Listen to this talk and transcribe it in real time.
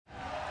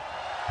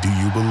Do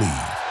you believe?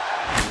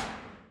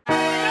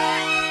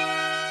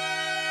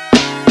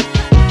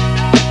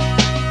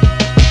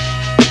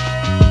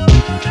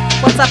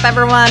 What's up,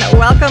 everyone?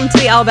 Welcome to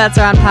the All Bets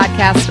Are On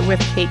podcast with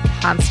Kate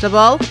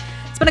Constable.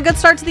 It's been a good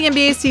start to the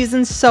NBA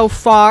season so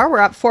far. We're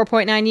up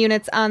 4.9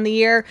 units on the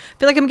year. I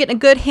feel like I'm getting a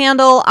good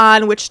handle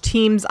on which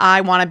teams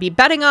I want to be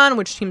betting on,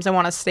 which teams I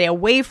want to stay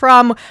away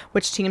from,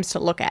 which teams to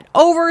look at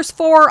overs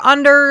for,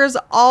 unders,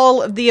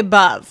 all of the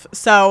above.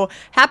 So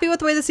happy with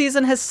the way the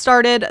season has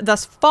started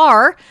thus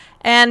far.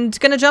 And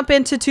going to jump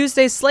into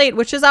Tuesday's slate,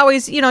 which is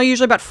always,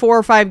 usually about 4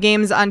 or 5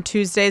 games on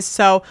Tuesdays.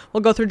 So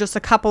we'll go through just a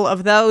couple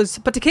of those.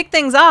 But to kick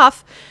things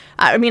off,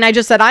 I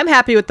just said I'm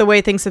happy with the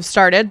way things have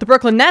started. The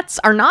Brooklyn Nets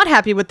are not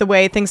happy with the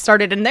way things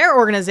started in their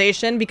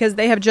organization because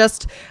they have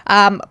just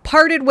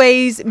parted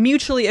ways,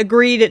 mutually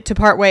agreed to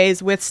part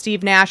ways with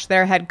Steve Nash,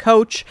 their head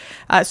coach.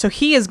 So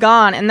he is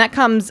gone, and that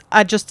comes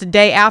just a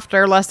day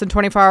after, less than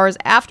 24 hours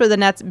after the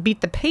Nets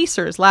beat the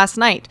Pacers last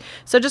night.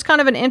 So just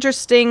kind of an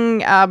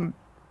interesting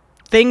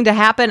thing to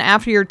happen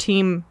after your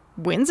team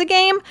wins a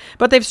game,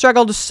 but they've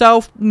struggled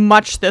so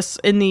much this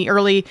in the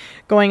early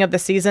going of the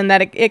season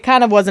that it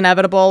kind of was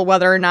inevitable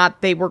whether or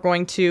not they were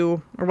going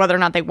to, or whether or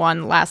not they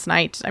won last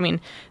night. I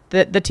mean,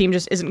 the team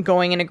just isn't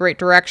going in a great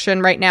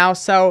direction right now.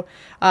 So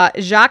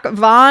Jacques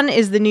Vaughn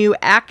is the new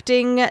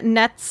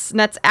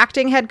Nets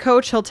acting head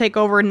coach. He'll take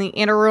over in the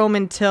interim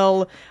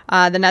until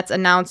the Nets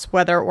announce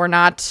whether or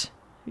not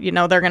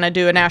they're going to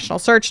do a national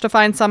search to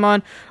find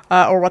someone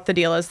or what the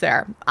deal is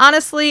there.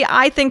 Honestly,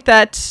 I think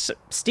that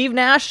Steve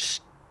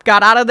Nash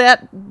got out of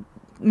that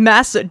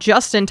mess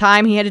just in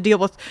time. He had to deal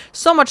with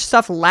so much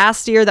stuff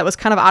last year that was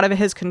kind of out of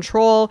his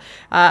control.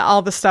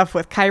 All the stuff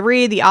with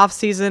Kyrie, the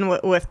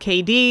offseason with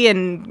KD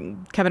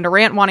and Kevin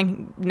Durant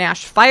wanting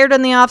Nash fired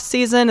in the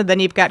offseason. And then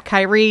you've got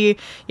Kyrie,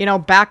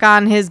 back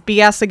on his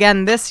BS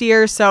again this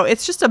year. So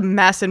it's just a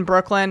mess in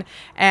Brooklyn.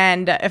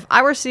 And if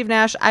I were Steve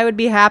Nash, I would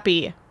be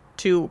happy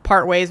to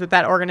part ways with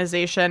that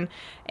organization,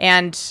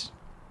 and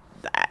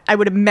I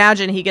would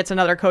imagine he gets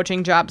another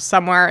coaching job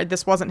somewhere.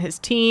 This wasn't his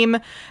team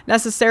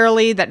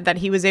necessarily that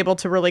he was able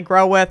to really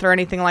grow with or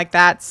anything like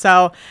that.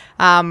 So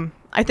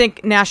I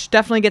think Nash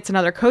definitely gets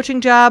another coaching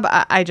job.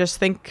 I just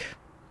think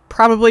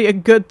probably a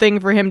good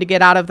thing for him to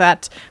get out of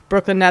that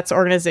Brooklyn Nets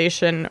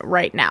organization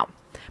right now.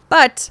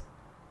 But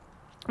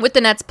with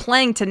the Nets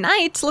playing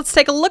tonight, let's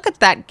take a look at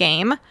that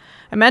game.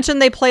 I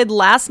mentioned they played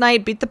last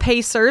night, beat the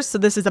Pacers, so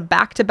this is a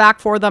back-to-back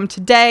for them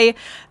today.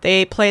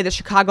 They play the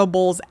Chicago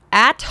Bulls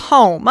at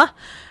home.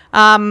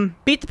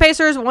 Beat the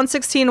Pacers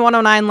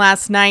 116-109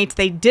 last night.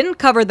 They didn't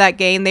cover that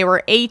game. They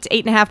were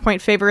 8.5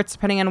 point favorites,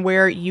 depending on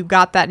where you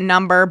got that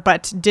number,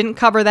 but didn't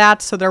cover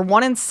that. So they're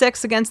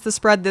 1-6 against the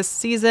spread this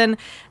season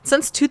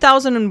since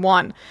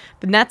 2001.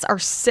 The Nets are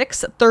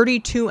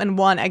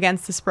 6-32-1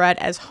 against the spread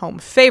as home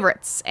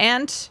favorites.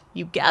 And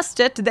you guessed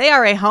it, they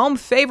are a home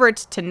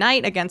favorite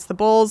tonight against the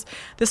Bulls.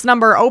 This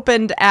number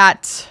opened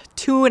at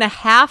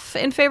 2.5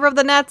 in favor of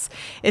the Nets.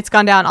 It's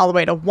gone down all the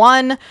way to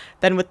 1.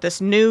 Then with this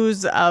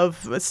news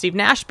of Steve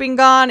Nash being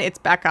gone, it's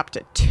back up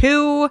to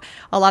 2.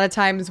 A lot of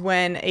times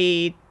when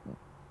a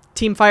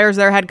team fires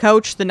their head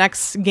coach, the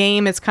next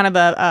game is kind of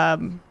a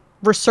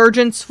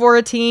resurgence for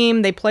a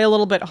team. They play a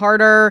little bit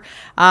harder.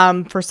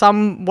 For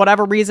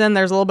whatever reason,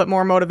 there's a little bit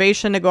more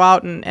motivation to go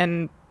out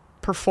and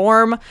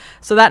perform.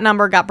 So that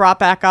number got brought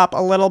back up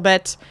a little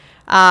bit.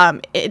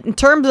 In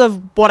terms of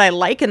what I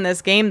like in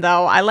this game,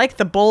 though, I like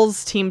the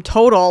Bulls team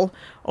total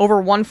over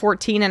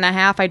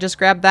 114.5. I just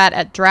grabbed that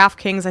at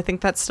DraftKings. I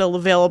think that's still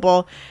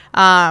available.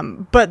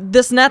 But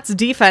this Nets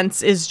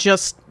defense is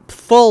just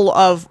full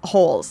of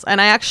holes.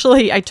 And I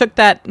took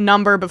that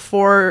number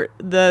before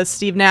the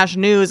Steve Nash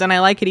news, and I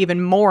like it even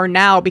more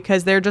now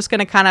because they're just going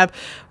to kind of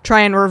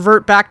try and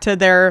revert back to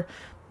their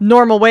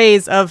normal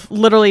ways of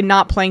literally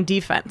not playing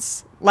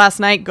defense. Last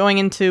night, going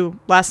into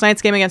last night's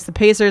game against the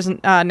Pacers,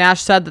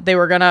 Nash said that they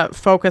were going to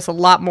focus a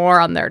lot more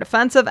on their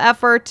defensive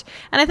effort,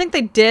 and I think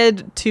they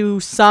did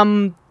to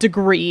some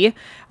degree.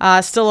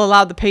 Still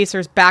allowed the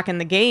Pacers back in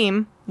the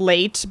game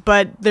late,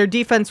 but their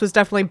defense was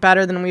definitely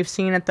better than we've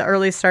seen at the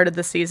early start of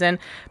the season.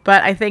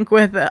 But I think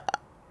with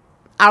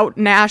out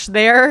Nash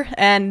there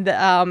and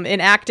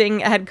in acting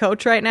head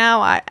coach right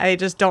now, I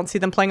just don't see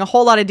them playing a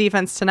whole lot of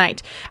defense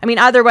tonight. I mean,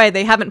 either way,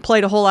 they haven't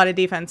played a whole lot of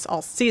defense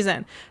all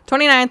season.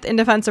 29th in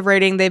defensive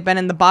rating. They've been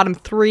in the bottom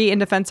 3 in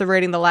defensive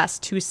rating the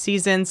last 2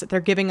 seasons. They're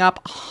giving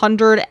up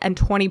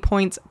 120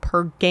 points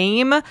per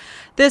game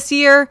this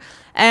year.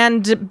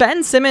 And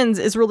Ben Simmons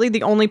is really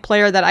the only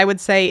player that I would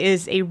say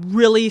is a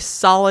really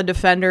solid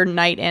defender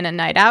night in and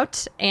night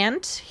out.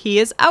 And he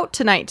is out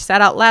tonight.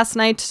 Sat out last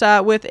night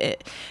with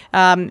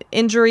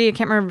injury. I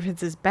can't remember if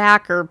it's his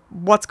back or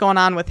what's going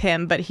on with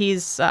him, but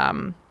he's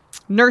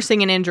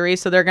nursing an injury,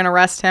 so they're going to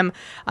rest him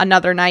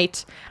another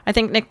night. I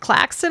think Nick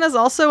Claxton is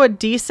also a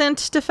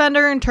decent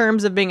defender in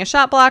terms of being a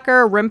shot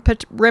blocker, rim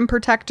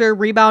protector,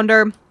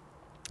 rebounder.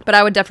 But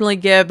I would definitely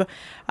give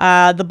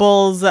the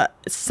Bulls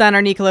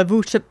center Nikola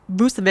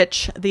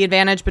Vucevic the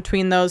advantage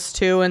between those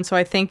two. And so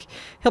I think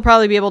he'll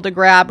probably be able to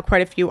grab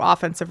quite a few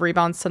offensive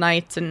rebounds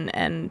tonight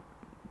and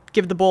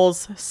give the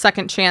Bulls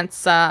second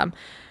chance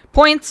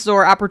points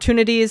or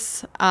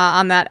opportunities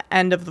on that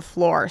end of the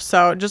floor.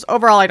 So just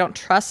overall, I don't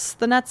trust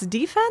the Nets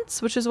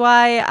defense, which is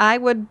why I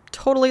would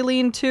totally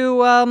lean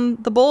to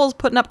the Bulls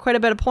putting up quite a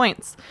bit of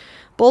points.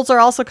 Bulls are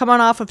also coming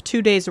off of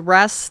 2 days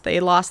rest. They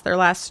lost their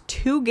last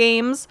 2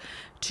 games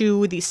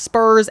to the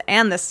Spurs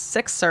and the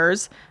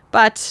Sixers,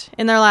 but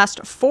in their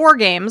last 4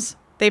 games,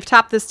 they've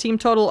topped this team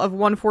total of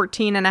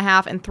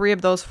 114.5 in 3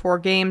 of those 4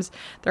 games.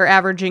 They're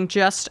averaging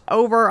just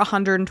over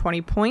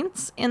 120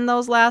 points in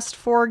those last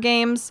 4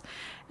 games.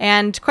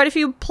 And quite a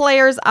few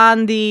players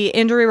on the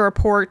injury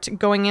report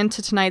going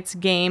into tonight's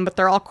game, but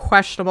they're all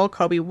questionable.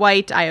 Kobe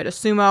White, Ayo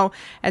Dosunmu,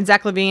 and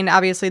Zach LaVine,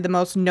 obviously the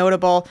most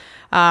notable.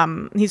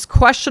 He's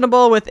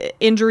questionable with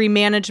injury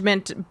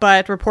management,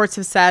 but reports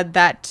have said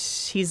that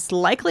he's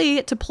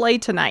likely to play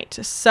tonight.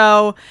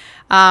 So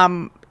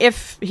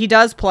if he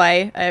does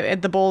play,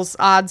 the Bulls'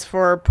 odds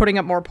for putting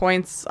up more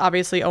points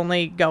obviously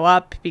only go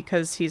up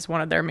because he's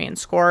one of their main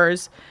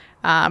scorers.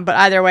 But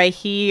either way,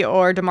 he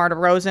or DeMar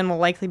DeRozan will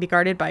likely be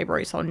guarded by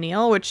Royce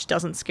O'Neal, which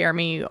doesn't scare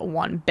me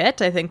one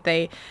bit. I think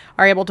they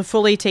are able to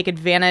fully take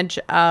advantage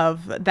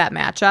of that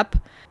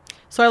matchup.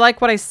 So I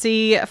like what I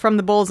see from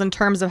the Bulls in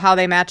terms of how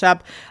they match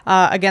up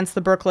against the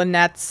Brooklyn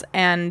Nets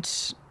and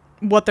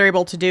what they're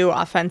able to do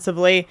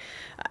offensively.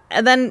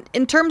 And then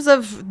in terms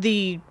of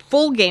the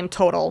full game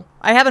total,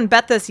 I haven't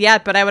bet this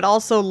yet, but I would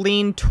also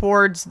lean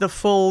towards the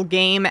full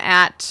game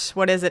at,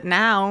 what is it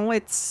now?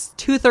 It's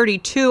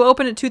 232,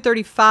 open at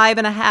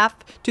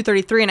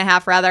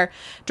 233.5 rather.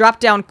 Dropped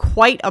down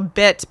quite a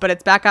bit, but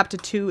it's back up to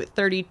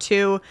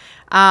 232.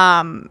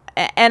 And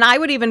I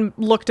would even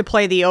look to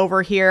play the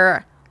over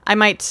here. I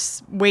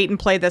might wait and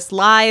play this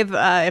live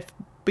if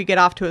we get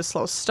off to a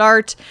slow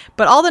start,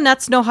 but all the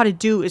Nets know how to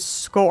do is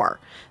score.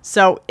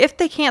 So if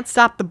they can't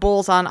stop the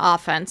Bulls on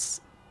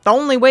offense, the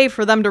only way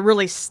for them to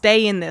really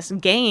stay in this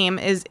game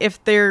is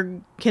if they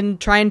can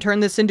try and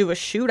turn this into a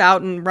shootout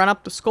and run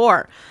up the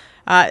score.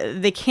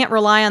 They can't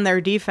rely on their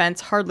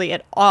defense hardly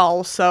at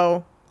all.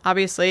 So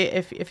obviously,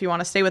 if you want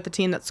to stay with the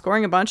team that's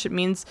scoring a bunch, it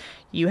means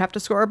you have to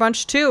score a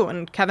bunch too.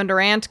 And Kevin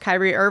Durant,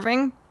 Kyrie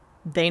Irving,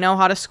 they know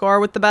how to score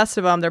with the best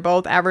of them. They're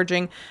both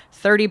averaging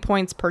 30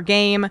 points per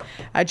game.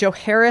 Joe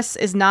Harris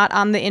is not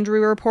on the injury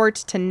report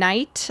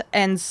tonight,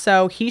 and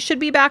so he should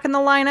be back in the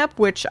lineup,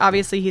 which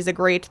obviously he's a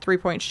great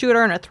three-point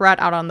shooter and a threat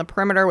out on the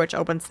perimeter, which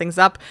opens things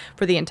up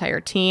for the entire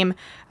team.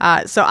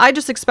 So I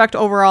just expect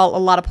overall a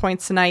lot of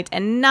points tonight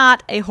and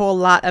not a whole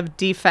lot of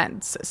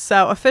defense.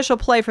 So official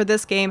play for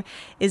this game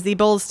is the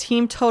Bulls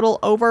team total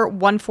over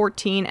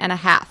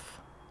 114.5.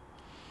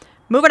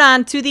 Moving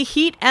on to the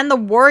Heat and the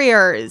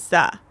Warriors.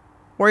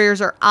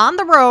 Warriors are on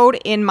the road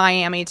in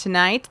Miami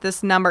tonight.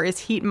 This number is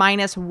Heat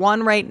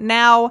 -1 right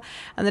now,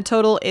 and the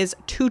total is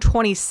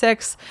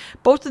 226.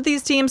 Both of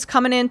these teams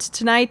coming into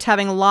tonight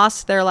having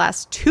lost their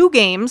last 2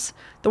 games.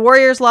 The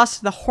Warriors lost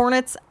to the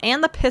Hornets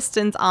and the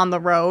Pistons on the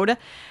road,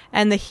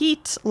 and the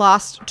Heat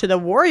lost to the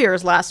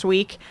Warriors last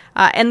week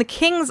and the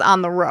Kings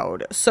on the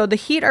road. So the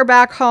Heat are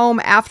back home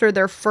after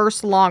their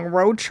first long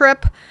road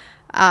trip,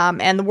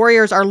 and the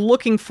Warriors are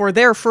looking for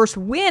their first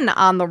win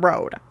on the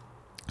road.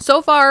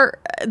 So far,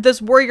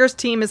 this Warriors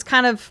team is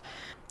kind of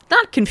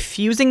not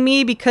confusing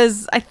me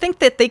because I think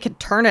that they could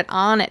turn it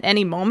on at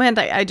any moment.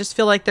 I just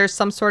feel like there's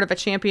some sort of a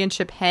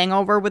championship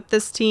hangover with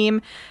this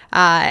team,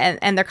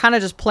 and they're kind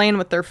of just playing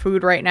with their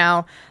food right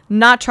now,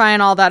 not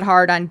trying all that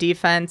hard on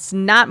defense,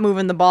 not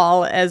moving the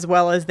ball as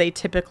well as they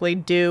typically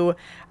do,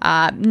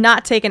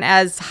 not taking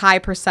as high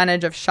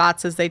percentage of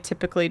shots as they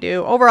typically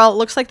do. Overall, it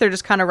looks like they're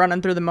just kind of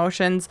running through the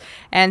motions,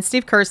 and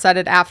Steve Kerr said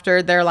it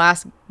after their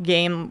last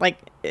game, like,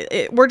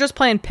 we're just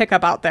playing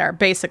pickup out there,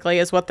 basically,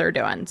 is what they're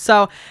doing.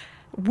 So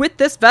with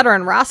this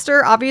veteran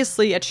roster,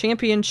 obviously a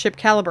championship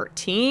caliber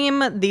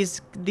team,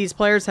 these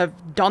players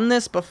have done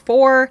this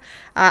before.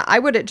 I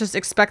would just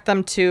expect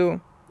them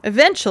to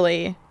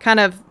eventually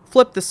kind of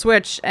flip the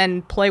switch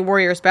and play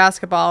Warriors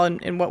basketball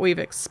in what we've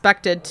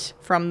expected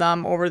from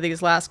them over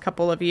these last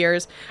couple of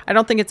years. I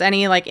don't think it's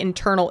any like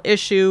internal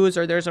issues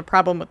or there's a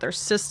problem with their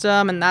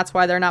system and that's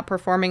why they're not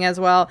performing as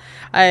well.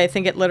 I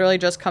think it literally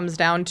just comes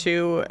down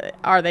to,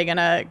 are they going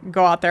to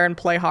go out there and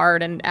play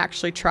hard and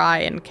actually try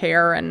and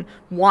care and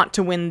want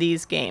to win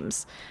these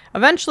games?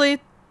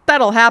 Eventually,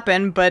 that'll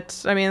happen,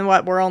 but I mean,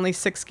 we're only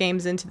 6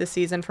 games into the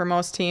season for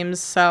most teams,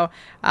 so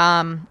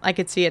I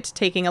could see it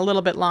taking a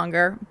little bit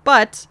longer.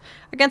 But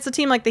against a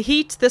team like the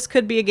Heat, this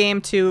could be a game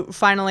to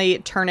finally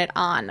turn it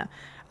on.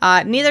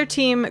 Neither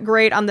team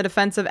great on the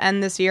defensive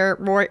end this year.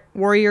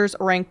 Warriors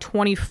ranked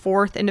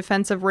 24th in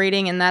defensive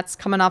rating, and that's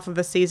coming off of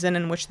a season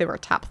in which they were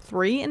top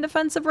 3 in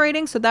defensive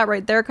rating. So that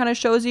right there kind of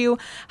shows you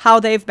how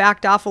they've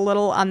backed off a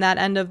little on that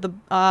end of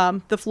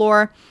the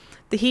floor.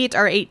 The Heat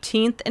are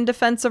 18th in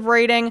defensive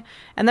rating,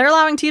 and they're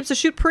allowing teams to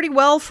shoot pretty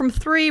well from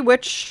 3,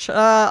 which,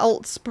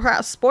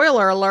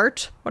 spoiler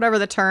alert, whatever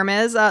the term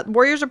is,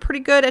 Warriors are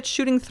pretty good at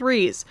shooting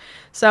 3s.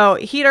 So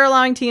Heat are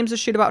allowing teams to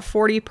shoot about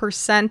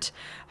 40%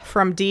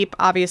 from deep.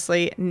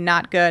 Obviously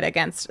not good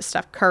against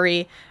Steph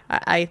Curry.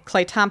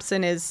 Klay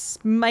Thompson is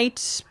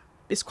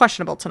is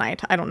questionable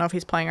tonight. I don't know if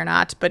he's playing or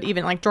not, but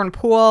even like Jordan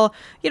Poole,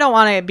 you don't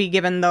want to be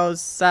giving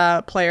those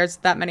players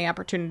that many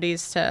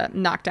opportunities to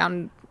knock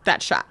down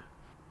that shot.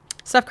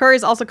 Steph Curry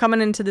is also coming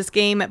into this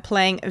game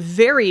playing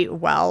very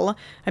well.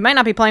 He might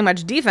not be playing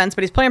much defense,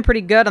 but he's playing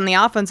pretty good on the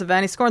offensive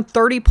end. He's scoring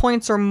 30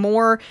 points or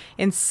more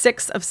in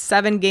 6 of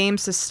 7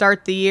 games to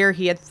start the year.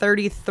 He had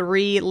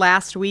 33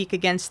 last week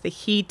against the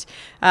Heat.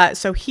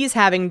 So he's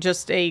having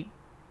just a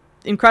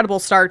incredible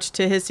start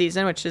to his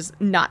season, which is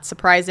not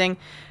surprising.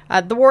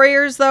 The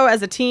Warriors, though,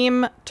 as a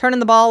team, turning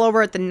the ball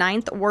over at the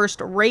 9th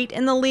worst rate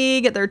in the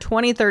league. They're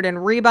 23rd in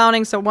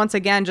rebounding. So once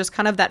again, just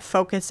kind of that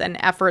focus and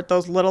effort,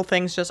 those little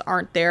things just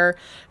aren't there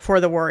for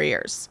the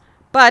Warriors.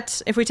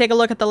 But if we take a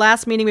look at the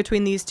last meeting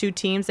between these two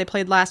teams, they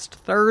played last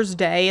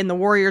Thursday, and the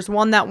Warriors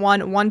won that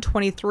one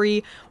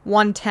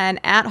 123-110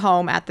 at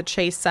home at the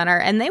Chase Center.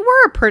 And they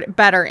were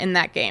better in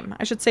that game.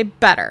 I should say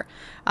better.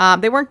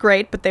 They weren't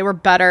great, but they were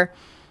better.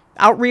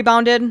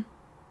 Out-rebounded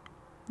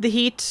the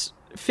Heat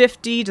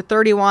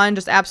 50-31,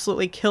 just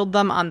absolutely killed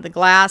them on the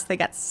glass. They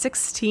got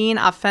 16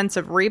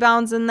 offensive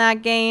rebounds in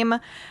that game.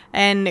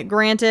 And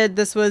granted,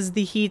 this was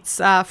the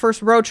Heat's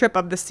first road trip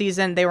of the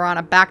season. They were on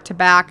a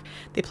back-to-back.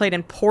 They played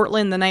in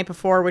Portland the night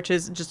before, which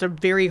is just a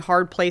very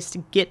hard place to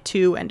get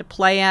to and to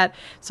play at.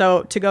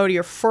 So to go to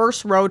your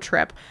first road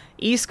trip,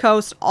 East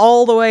Coast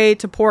all the way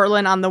to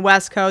Portland on the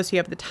West Coast, you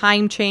have the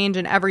time change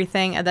and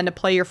everything, and then to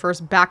play your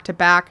first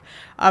back-to-back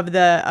of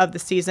the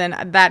season,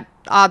 that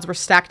odds were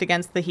stacked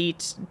against the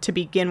Heat to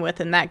begin with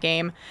in that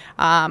game.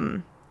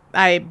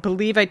 I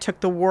believe I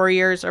took the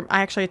Warriors, or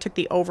I took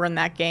the over in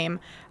that game,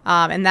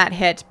 and that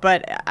hit,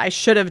 but I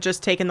should have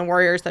just taken the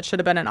Warriors. That should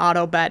have been an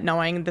auto bet,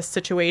 knowing the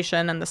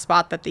situation and the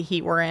spot that the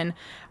Heat were in.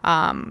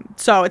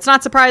 So it's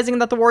not surprising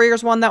that the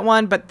Warriors won that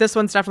one, but this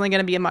one's definitely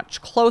going to be a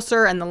much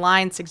closer, and the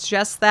line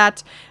suggests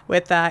that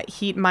with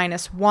Heat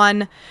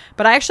 -1.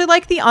 But I actually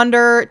like the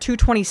under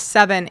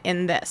 227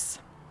 in this.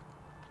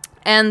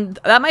 And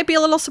that might be a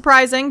little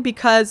surprising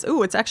because,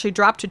 it's actually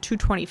dropped to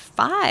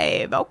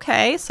 225.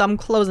 Okay, some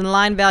closing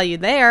line value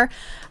there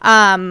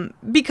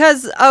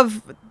because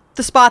of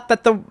the spot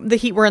that the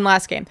Heat were in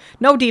last game.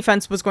 No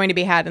defense was going to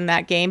be had in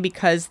that game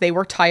because they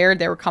were tired.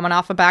 They were coming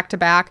off a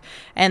back-to-back.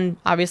 And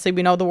obviously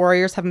we know the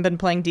Warriors haven't been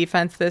playing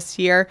defense this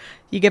year.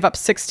 You give up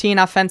 16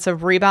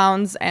 offensive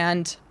rebounds,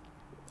 and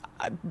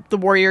the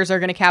Warriors are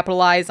going to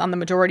capitalize on the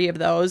majority of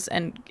those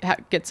and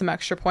get some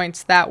extra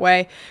points that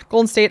way.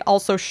 Golden State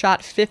also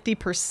shot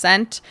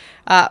 50%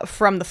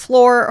 from the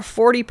floor,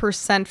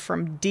 40%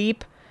 from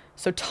deep.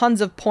 So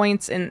tons of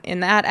points in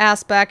that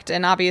aspect.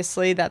 And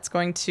obviously that's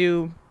going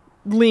to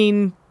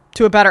lean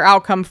to a better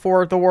outcome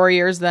for the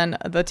Warriors than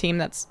the team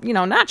that's,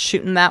 not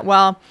shooting that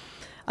well.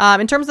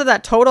 In terms of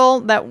that total,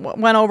 that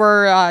went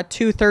over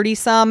 230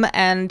 some,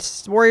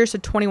 and Warriors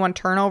had 21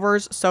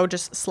 turnovers, so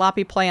just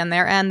sloppy play on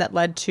their end that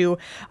led to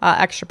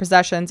extra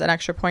possessions and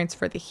extra points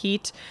for the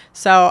Heat.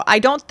 So I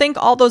don't think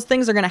all those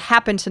things are going to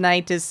happen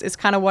tonight is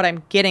kind of what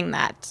I'm getting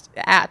that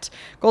at.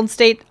 Golden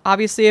State,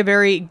 obviously a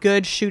very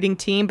good shooting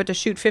team, but to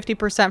shoot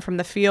 50% from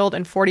the field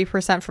and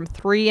 40% from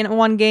 3 in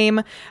one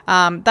game,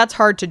 that's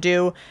hard to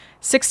do.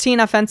 16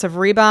 offensive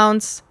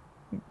rebounds.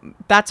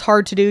 That's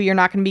hard to do. You're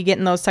not going to be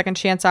getting those second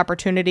chance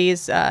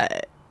opportunities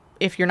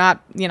if you're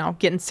not,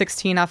 getting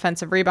 16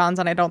 offensive rebounds,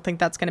 and I don't think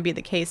that's going to be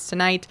the case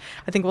tonight.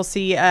 I think we'll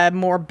see a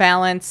more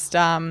balanced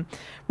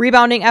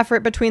rebounding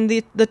effort between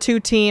the two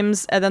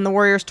teams, and then the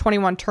Warriors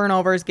 21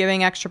 turnovers,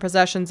 giving extra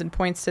possessions and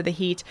points to the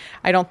Heat.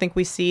 I don't think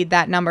we see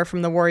that number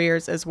from the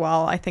Warriors as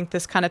well. I think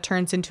this kind of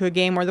turns into a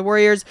game where the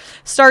Warriors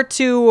start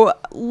to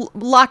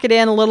lock it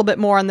in a little bit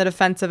more on the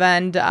defensive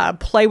end,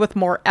 play with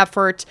more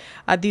effort.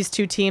 These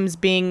two teams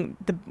being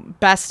the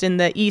best in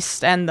the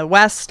East and the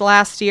West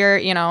last year,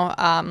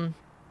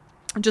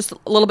 just a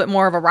little bit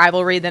more of a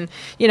rivalry than,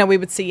 we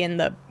would see in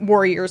the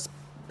Warriors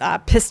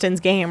Pistons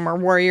game or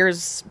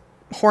Warriors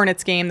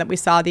Hornets game that we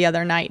saw the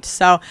other night.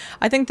 So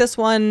I think this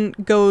one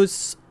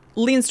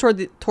leans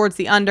towards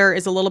the under,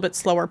 is a little bit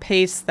slower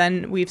pace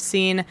than we've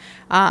seen.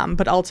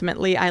 But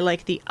ultimately, I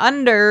like the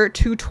under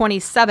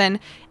 227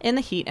 in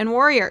the Heat and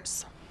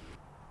Warriors.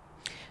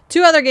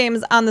 Two other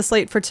games on the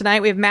slate for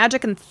tonight. We have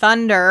Magic and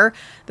Thunder.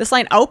 This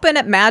line opened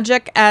at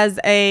Magic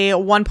as a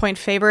 1-point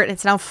favorite.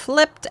 It's now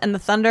flipped, and the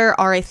Thunder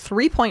are a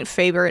 3-point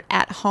favorite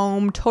at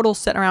home. Total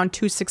sitting around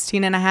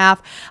 216.5.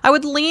 I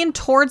would lean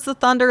towards the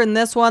Thunder in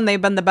this one. They've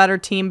been the better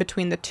team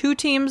between the two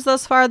teams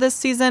thus far this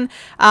season.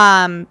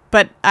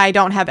 But I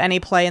don't have any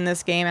play in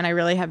this game, and I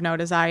really have no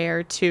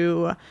desire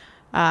to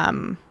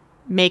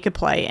make a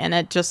play in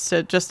it just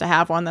to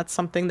have one. That's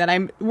something that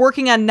I'm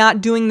working on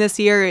not doing this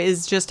year,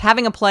 is just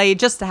having a play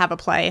just to have a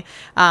play.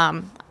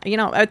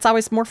 It's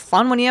always more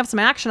fun when you have some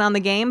action on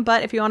the game,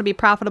 but if you want to be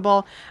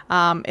profitable,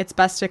 it's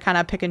best to kind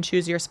of pick and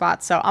choose your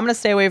spots. So I'm going to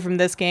stay away from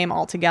this game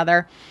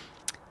altogether.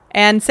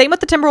 And same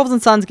with the Timberwolves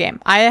and Suns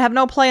game. I have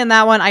no play in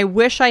that one. I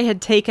wish I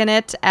had taken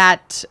it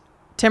at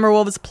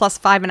Timberwolves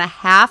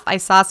 +5.5. I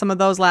saw some of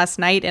those last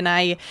night, and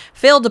I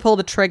failed to pull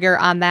the trigger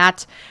on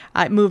that.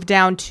 It moved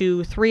down to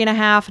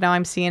 3.5. Now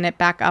I'm seeing it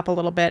back up a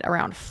little bit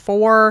around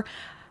 4.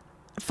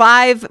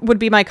 5 would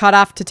be my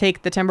cutoff to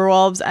take the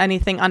Timberwolves.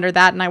 Anything under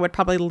that, and I would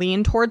probably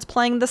lean towards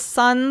playing the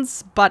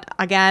Suns. But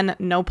again,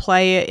 no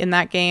play in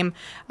that game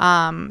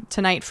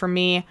tonight for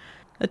me.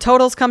 The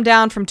totals come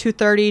down from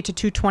 230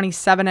 to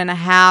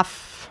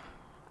 227.5.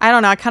 I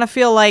don't know. I kind of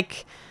feel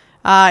like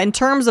in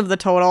terms of the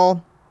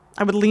total,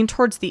 I would lean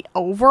towards the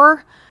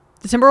over.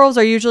 The Timberwolves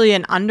are usually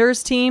an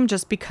unders team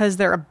just because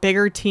they're a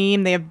bigger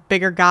team. They have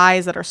bigger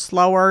guys that are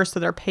slower, so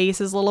their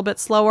pace is a little bit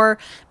slower.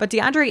 But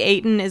DeAndre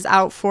Ayton is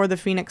out for the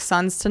Phoenix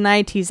Suns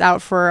tonight. He's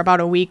out for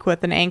about a week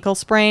with an ankle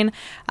sprain.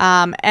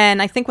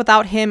 And I think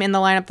without him in the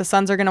lineup, the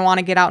Suns are going to want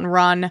to get out and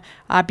run,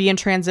 be in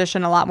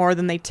transition a lot more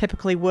than they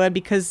typically would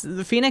because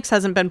the Phoenix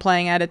hasn't been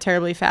playing at a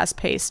terribly fast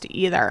pace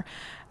either.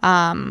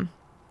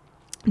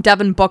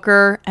 Devin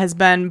Booker has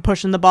been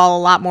pushing the ball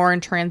a lot more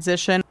in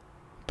transition.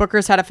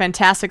 Booker's had a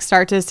fantastic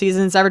start to the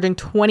season. He's averaging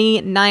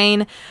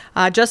 29,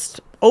 just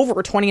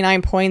over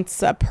 29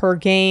 points per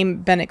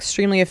game, been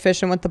extremely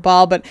efficient with the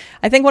ball. But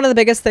I think one of the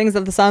biggest things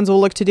that the Suns will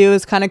look to do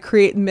is kind of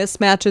create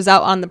mismatches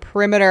out on the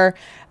perimeter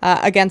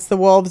against the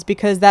Wolves,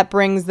 because that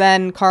brings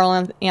then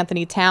Karl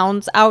Anthony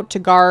Towns out to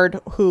guard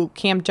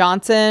Cam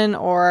Johnson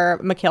or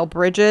Mikal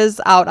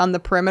Bridges out on the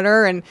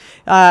perimeter. And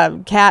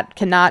Cat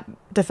cannot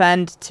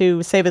defend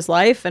to save his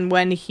life, and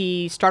when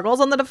he struggles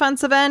on the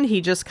defensive end,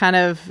 he just kind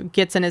of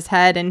gets in his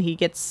head and he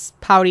gets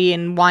pouty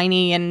and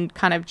whiny and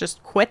kind of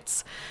just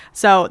quits.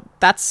 So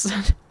that's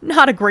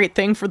not a great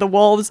thing for the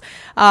Wolves.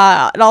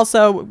 It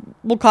also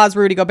will cause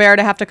Rudy Gobert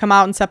to have to come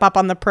out and step up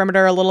on the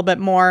perimeter a little bit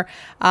more.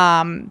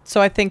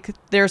 So I think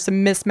there's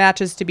some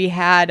mismatches to be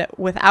had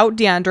without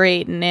DeAndre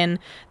Ayton in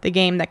the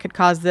game that could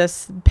cause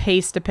this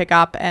pace to pick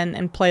up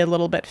and play a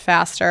little bit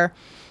faster.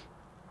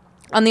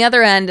 On the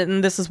other end,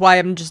 and this is why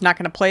I'm just not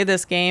going to play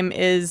this game,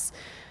 is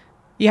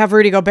you have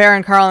Rudy Gobert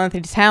and Karl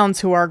Anthony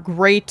Towns, who are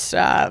great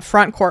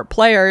front court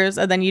players,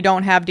 and then you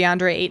don't have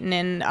DeAndre Ayton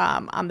in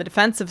on the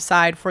defensive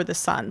side for the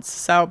Suns.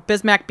 So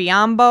Bismack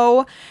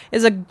Biyombo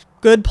is a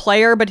good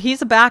player, but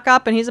he's a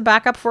backup, and he's a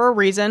backup for a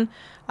reason.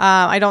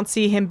 I don't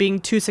see him being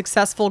too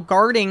successful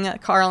guarding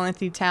Karl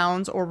Anthony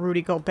Towns or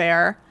Rudy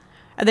Gobert.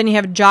 And then you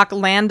have Jock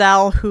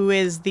Landale, who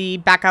is the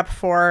backup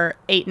for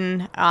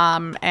Ayton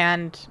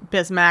and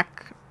Bismack.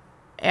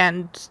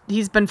 And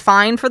he's been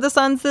fine for the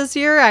Suns this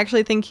year. I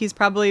actually think he's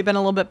probably been a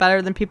little bit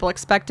better than people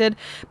expected.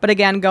 But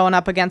again, going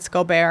up against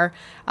Gobert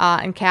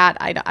and Cat,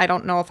 I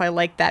don't know if I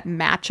like that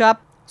matchup.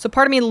 So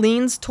part of me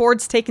leans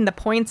towards taking the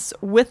points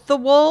with the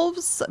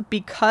Wolves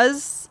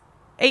because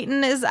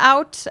Ayton is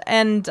out.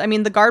 And, I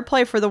mean, the guard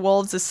play for the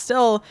Wolves is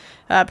still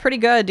pretty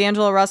good.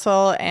 D'Angelo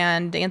Russell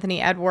and Anthony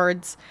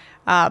Edwards.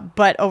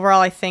 But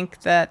overall, I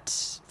think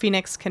that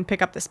Phoenix can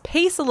pick up this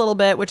pace a little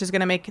bit, which is going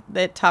to make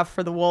it tough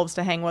for the Wolves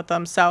to hang with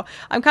them. So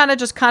I'm kind of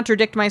just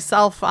contradict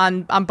myself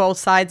on both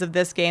sides of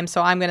this game.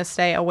 So I'm going to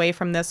stay away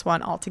from this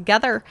one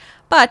altogether.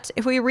 But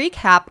if we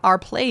recap our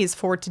plays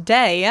for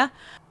today,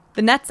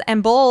 the Nets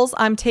and Bulls,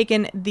 I'm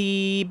taking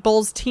the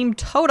Bulls team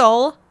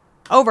total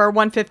over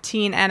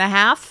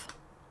 115.5.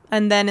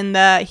 And then in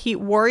the Heat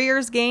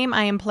Warriors game,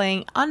 I am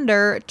playing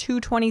under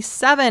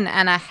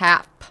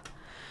 227.5.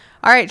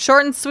 All right,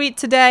 short and sweet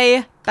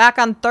today. Back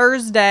on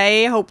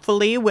Thursday,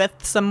 hopefully, with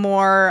some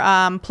more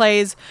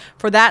plays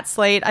for that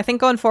slate. I think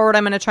going forward,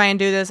 I'm going to try and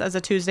do this as a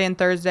Tuesday and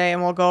Thursday,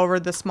 and we'll go over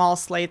the small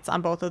slates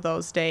on both of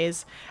those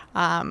days.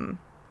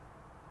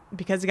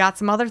 Because I got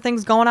some other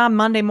things going on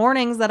Monday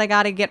mornings that I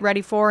got to get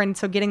ready for. And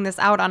so getting this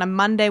out on a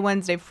Monday,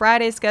 Wednesday,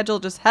 Friday schedule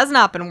just has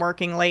not been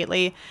working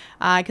lately.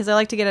 Because I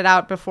like to get it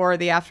out before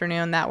the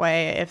afternoon. That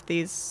way, if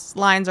these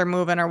lines are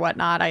moving or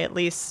whatnot, I at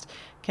least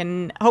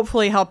can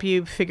hopefully help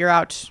you figure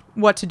out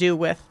what to do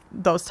with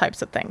those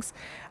types of things.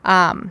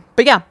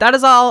 But yeah, that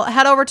is all.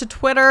 Head over to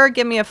Twitter.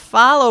 Give me a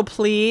follow,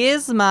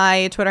 please.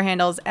 My Twitter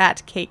handle is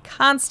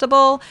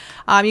 @KateConstable.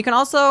 You can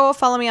also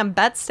follow me on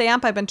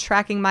BetStamp. I've been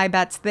tracking my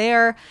bets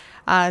there.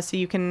 So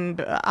you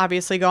can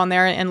obviously go on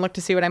there and look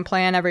to see what I'm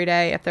playing every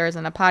day. If there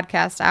isn't a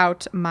podcast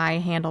out, my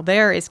handle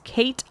there is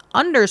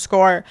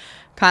Kate_Constable.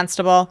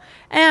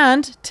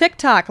 And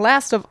TikTok,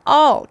 last of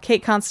all,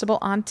 Kate Constable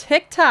on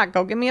TikTok.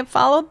 Go give me a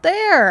follow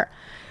there.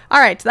 All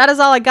right, that is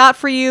all I got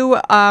for you.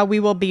 We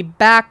will be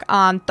back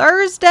on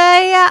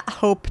Thursday.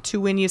 Hope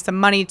to win you some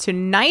money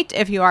tonight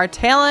if you are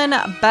tailing.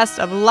 Best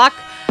of luck.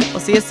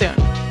 We'll see you soon.